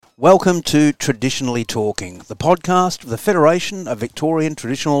Welcome to Traditionally Talking, the podcast of the Federation of Victorian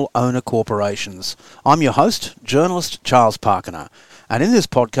Traditional Owner Corporations. I'm your host, journalist Charles Pakana, and in this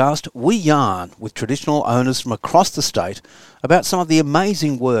podcast we yarn with traditional owners from across the state about some of the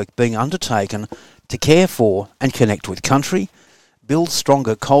amazing work being undertaken to care for and connect with country, build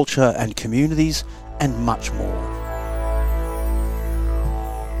stronger culture and communities, and much more.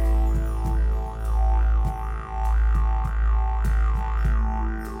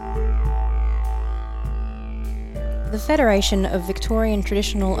 The Federation of Victorian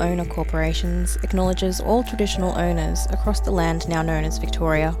Traditional Owner Corporations acknowledges all traditional owners across the land now known as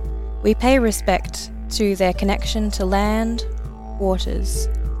Victoria. We pay respect to their connection to land, waters,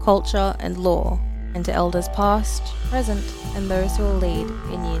 culture and law, and to elders past, present and those who will lead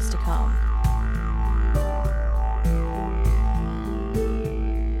in years to come.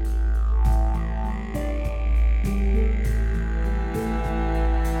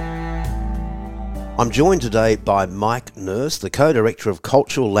 I'm joined today by Mike Nurse, the Co-Director of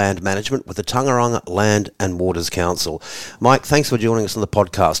Cultural Land Management with the Taungurung Land and Waters Council. Mike, thanks for joining us on the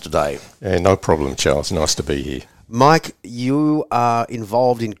podcast today. Yeah, no problem, Charles. Nice to be here. Mike, you are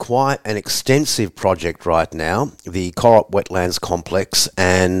involved in quite an extensive project right now, the Corop Wetlands complex,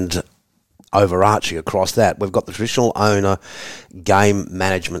 and overarching across that, we've got the Traditional Owner Game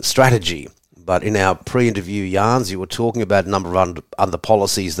Management Strategy. But in our pre-interview yarns, you were talking about a number of other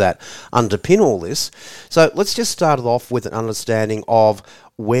policies that underpin all this. So let's just start it off with an understanding of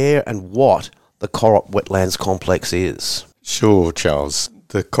where and what the Corop Wetlands complex is. Sure, Charles.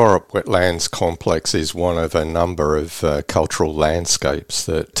 The Corop Wetlands complex is one of a number of cultural landscapes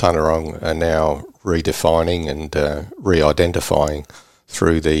that Taungurung are now redefining and re-identifying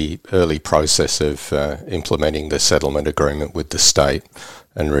through the early process of implementing the settlement agreement with the state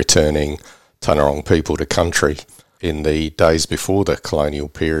and returning Taungurung people to country. In the days before the colonial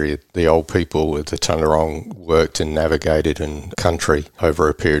period, the old people of the Taungurung worked and navigated in country over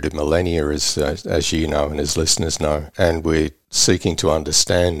a period of millennia, as you know and as listeners know. And we're seeking to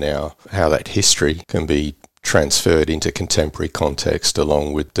understand now how that history can be transferred into contemporary context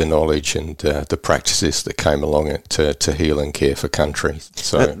along with the knowledge and the practices that came along it to heal and care for country.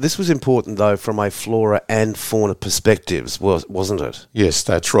 So this was important though from a flora and fauna perspectives, wasn't it? Yes,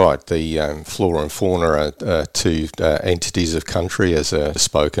 that's right. The flora and fauna are two entities of country, as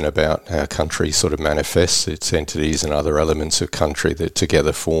spoken about how country sort of manifests its entities and other elements of country that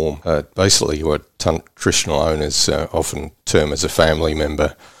together form basically what traditional owners often term as a family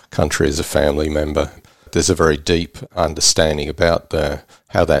member. Country as a family member. There's a very deep understanding about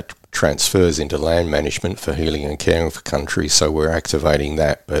how that transfers into land management for healing and caring for country, so we're activating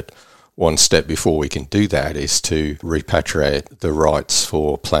that. But one step before we can do that is to repatriate the rights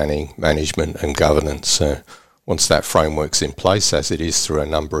for planning, management and governance. Once that framework's in place, as it is through a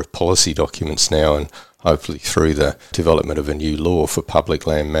number of policy documents now, and hopefully through the development of a new law for public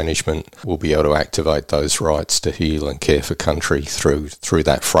land management, we'll be able to activate those rights to heal and care for country through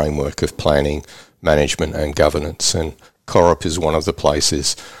that framework of planning, management and governance. And Corop is one of the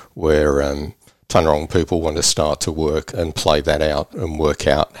places where Taungurung people want to start to work and play that out and work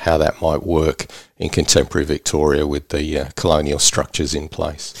out how that might work in contemporary Victoria with the colonial structures in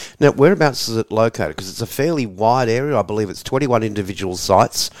place. Now, whereabouts is it located? Because it's a fairly wide area. I believe it's 21 individual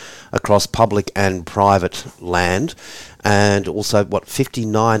sites across public and private land, and also,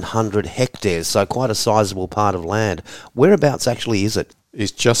 5,900 hectares, so quite a sizable part of land. Whereabouts actually is it?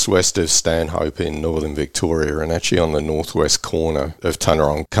 It's just west of Stanhope in northern Victoria and actually on the northwest corner of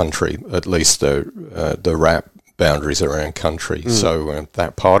Taungurung country, at least the RAP boundaries around country. So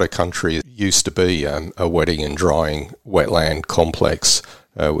that part of country used to be a wetting and drying wetland complex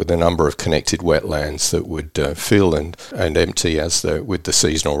with a number of connected wetlands that would fill and empty with the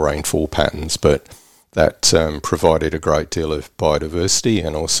seasonal rainfall patterns. But that provided a great deal of biodiversity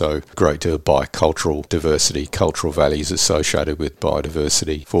and also a great deal of bicultural diversity, cultural values associated with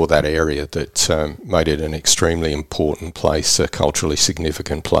biodiversity for that area that made it an extremely important place, a culturally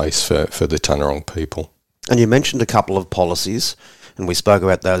significant place for the Taungurung people. And you mentioned a couple of policies, and we spoke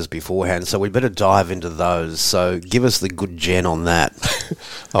about those beforehand, so we'd better dive into those. So give us the good gen on that.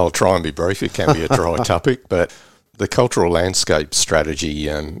 I'll try and be brief. It can be a dry topic, but the cultural landscape strategy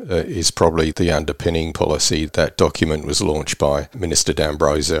is probably the underpinning policy. That document was launched by Minister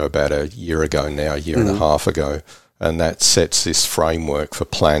D'Ambrosio about a year ago now, a year and a half ago, and that sets this framework for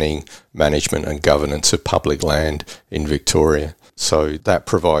planning, management and governance of public land in Victoria. So that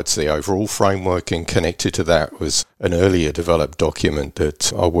provides the overall framework, and connected to that was an earlier developed document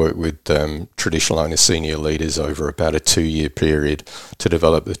that I worked with traditional owner senior leaders over about a 2-year period to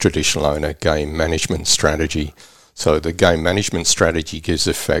develop the traditional owner game management strategy. So the game management strategy gives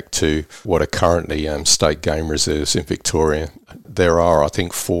effect to what are currently state game reserves in Victoria. There are, I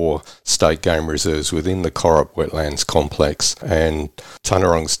think, 4 state game reserves within the Corop Wetlands complex, and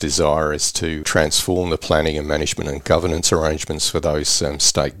Taungurung's desire is to transform the planning and management and governance arrangements for those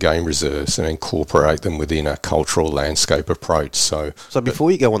state game reserves and incorporate them within a cultural landscape approach. So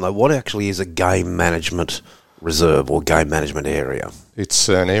before you go on though, what actually is a game management reserve or game management area? It's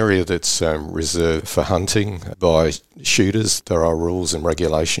an area that's reserved for hunting by shooters. There are rules and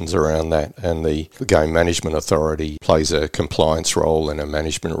regulations around that, and the Game Management Authority plays a compliance role and a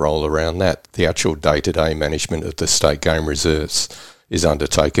management role around that. The actual day-to-day management of the state game reserves is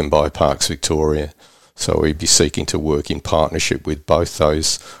undertaken by Parks Victoria. So we'd be seeking to work in partnership with both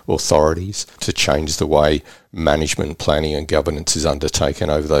those authorities to change the way management, planning and governance is undertaken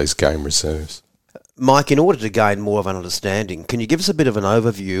over those game reserves. Mike, in order to gain more of an understanding, can you give us a bit of an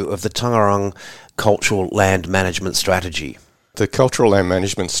overview of the Taungurung Cultural Land Management Strategy? The Cultural Land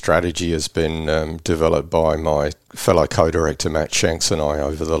Management Strategy has been developed by my fellow co-director Matt Shanks and I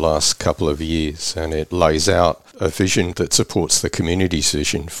over the last couple of years, and it lays out a vision that supports the community's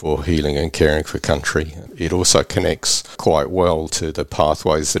vision for healing and caring for country. It also connects quite well to the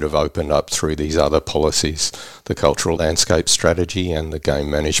pathways that have opened up through these other policies, the Cultural Landscape Strategy and the Game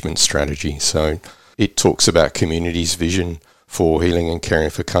Management Strategy. So it talks about community's vision for healing and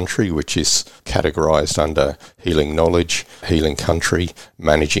caring for country, which is categorised under healing knowledge, healing country,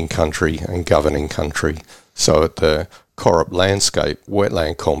 managing country and governing country. So at the Corop Landscape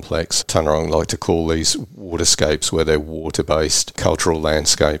Wetland Complex, Taungurung like to call these waterscapes where they're water-based cultural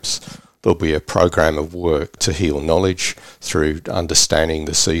landscapes. There'll be a program of work to heal knowledge through understanding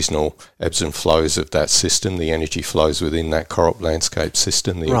the seasonal ebbs and flows of that system, the energy flows within that Corop landscape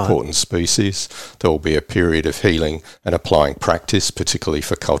system, the important species. There will be a period of healing and applying practice, particularly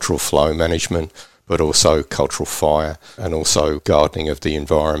for cultural flow management, but also cultural fire and also gardening of the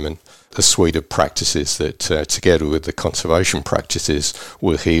environment. A suite of practices that, together with the conservation practices,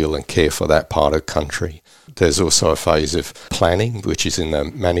 will heal and care for that part of country. There's also a phase of planning, which is in the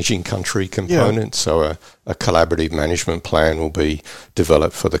managing country component. So a collaborative management plan will be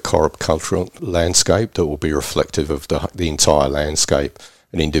developed for the Corop cultural landscape that will be reflective of the entire landscape,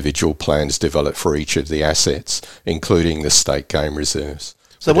 and individual plans developed for each of the assets, including the state game reserves.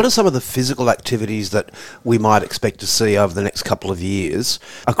 So what are some of the physical activities that we might expect to see over the next couple of years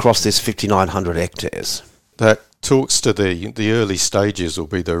across this 5,900 hectares? That talks to the early stages will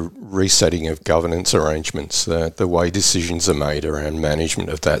be the resetting of governance arrangements, the way decisions are made around management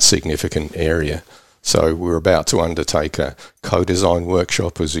of that significant area. So we're about to undertake a co-design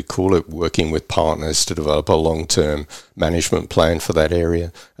workshop, as we call it, working with partners to develop a long-term management plan for that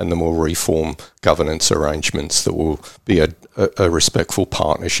area, and then we'll reform governance arrangements that will be a respectful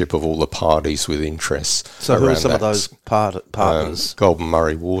partnership of all the parties with interests. So who are some of those partners? Golden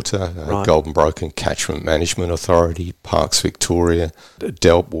Murray Water, Golden Broken Catchment Management Authority, Parks Victoria,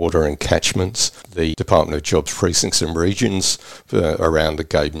 Delp Water and Catchments, the Department of Jobs, Precincts and Regions around the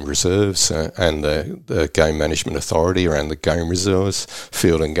game reserves, and the Game Management Authority around the game reserves,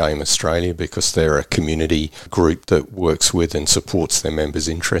 Field and Game Australia, because they're a community group that works with and supports their members'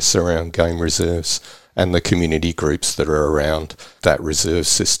 interests around game reserves, and the community groups that are around that reserve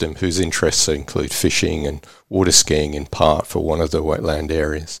system whose interests include fishing and water skiing in part for one of the wetland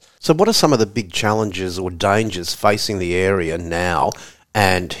areas. So what are some of the big challenges or dangers facing the area now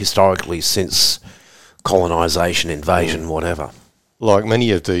and historically since colonisation, invasion, whatever? Like many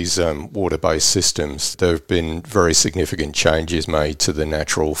of these water-based systems, there have been very significant changes made to the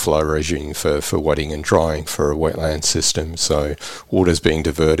natural flow regime for wetting and drying for a wetland system. So water's being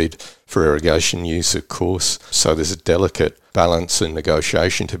diverted for irrigation use, of course. So there's a delicate balance and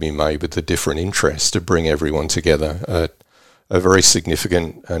negotiation to be made with the different interests to bring everyone together. A very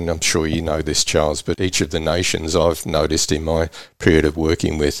significant, and I'm sure you know this, Charles, but each of the nations I've noticed in my period of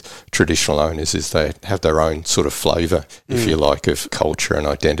working with traditional owners is they have their own sort of flavour, if you like, of culture and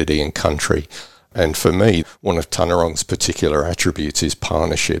identity and country. And for me, one of Taungurung's particular attributes is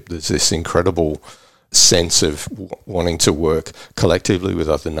partnership. There's this incredible sense of wanting to work collectively with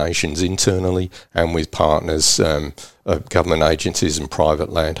other nations internally and with partners, government agencies and private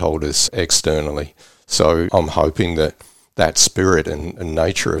landholders externally. So I'm hoping that spirit and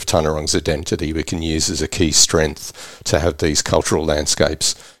nature of Taungurung's identity we can use as a key strength to have these cultural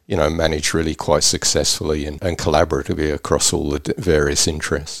landscapes, managed really quite successfully and collaboratively across all the various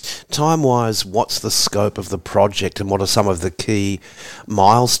interests. Time-wise, what's the scope of the project and what are some of the key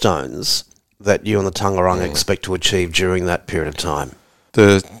milestones that you and the Taungurung expect to achieve during that period of time?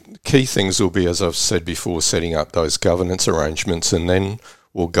 The key things will be, as I've said before, setting up those governance arrangements, and then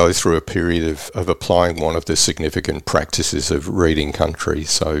will go through a period of applying one of the significant practices of reading country.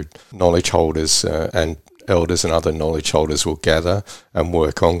 So knowledge holders and elders and other knowledge holders will gather and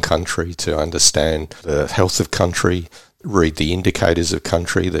work on country to understand the health of country, read the indicators of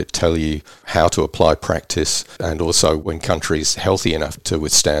country that tell you how to apply practice, and also when country is healthy enough to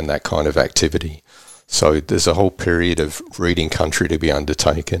withstand that kind of activity. So there's a whole period of reading country to be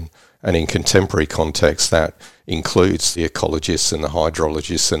undertaken. And in contemporary context, that includes the ecologists and the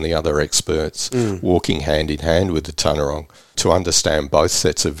hydrologists and the other experts walking hand in hand with the Taungurung to understand both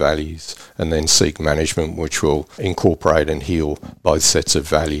sets of values and then seek management which will incorporate and heal both sets of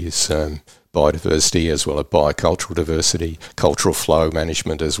values, biodiversity as well as biocultural diversity, cultural flow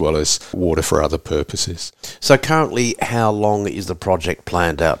management as well as water for other purposes. So currently, how long is the project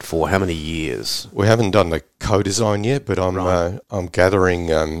planned out for? How many years? We haven't done the co-design yet, but I'm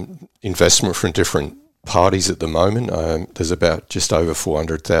gathering investment from different parties at the moment. There's about just over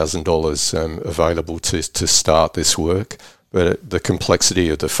 $400,000 available to start this work. But the complexity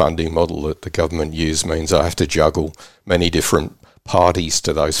of the funding model that the government use means I have to juggle many different parties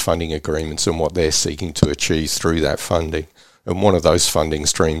to those funding agreements and what they're seeking to achieve through that funding. And one of those funding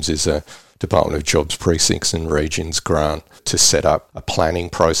streams is a Department of Jobs Precincts and Regions grant to set up a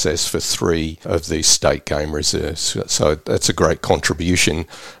planning process for 3 of these state game reserves. So that's a great contribution,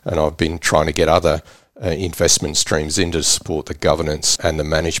 and I've been trying to get other investment streams in to support the governance and the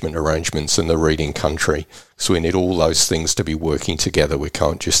management arrangements and the reading country. So we need all those things to be working together. We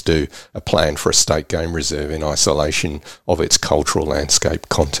can't just do a plan for a state game reserve in isolation of its cultural landscape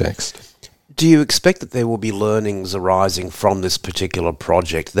context. Do you expect that there will be learnings arising from this particular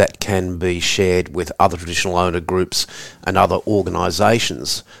project that can be shared with other traditional owner groups and other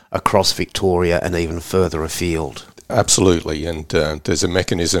organisations across Victoria and even further afield? Absolutely, and there's a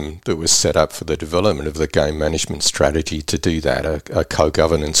mechanism that was set up for the development of the game management strategy to do that, a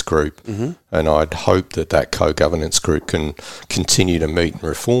co-governance group. And I'd hope that co-governance group can continue to meet and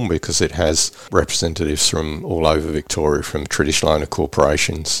reform because it has representatives from all over Victoria, from traditional owner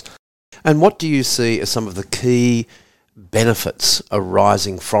corporations. And what do you see as some of the key benefits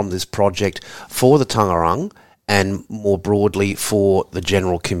arising from this project for the Taungurung and more broadly for the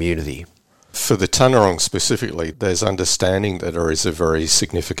general community? For the Taungurung specifically, there's understanding that there is a very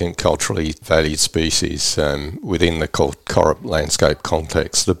significant culturally valued species within the Corop landscape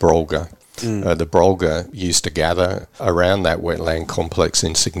context, the brolga. The brolga used to gather around that wetland complex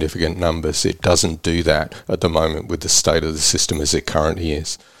in significant numbers. It doesn't do that at the moment with the state of the system as it currently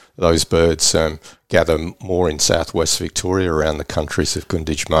is. Those birds gather more in southwest Victoria around the countries of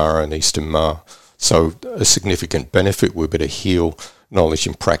Gunditjmara and Eastern Maar. So a significant benefit would be to heal knowledge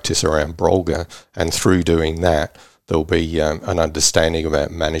and practice around brolga, and through doing that there'll be an understanding about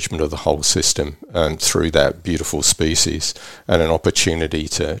management of the whole system through that beautiful species, and an opportunity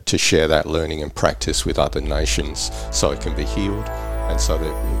to share that learning and practice with other nations so it can be healed, and so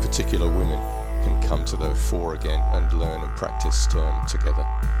that in particular women can come to the fore again and learn and practice together.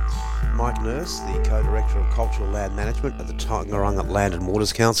 Mike Nurse, the Co-Director of Cultural Land Management at the Taungurung Land and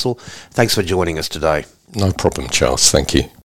Waters Council, thanks for joining us today. No problem, Charles. Thank you.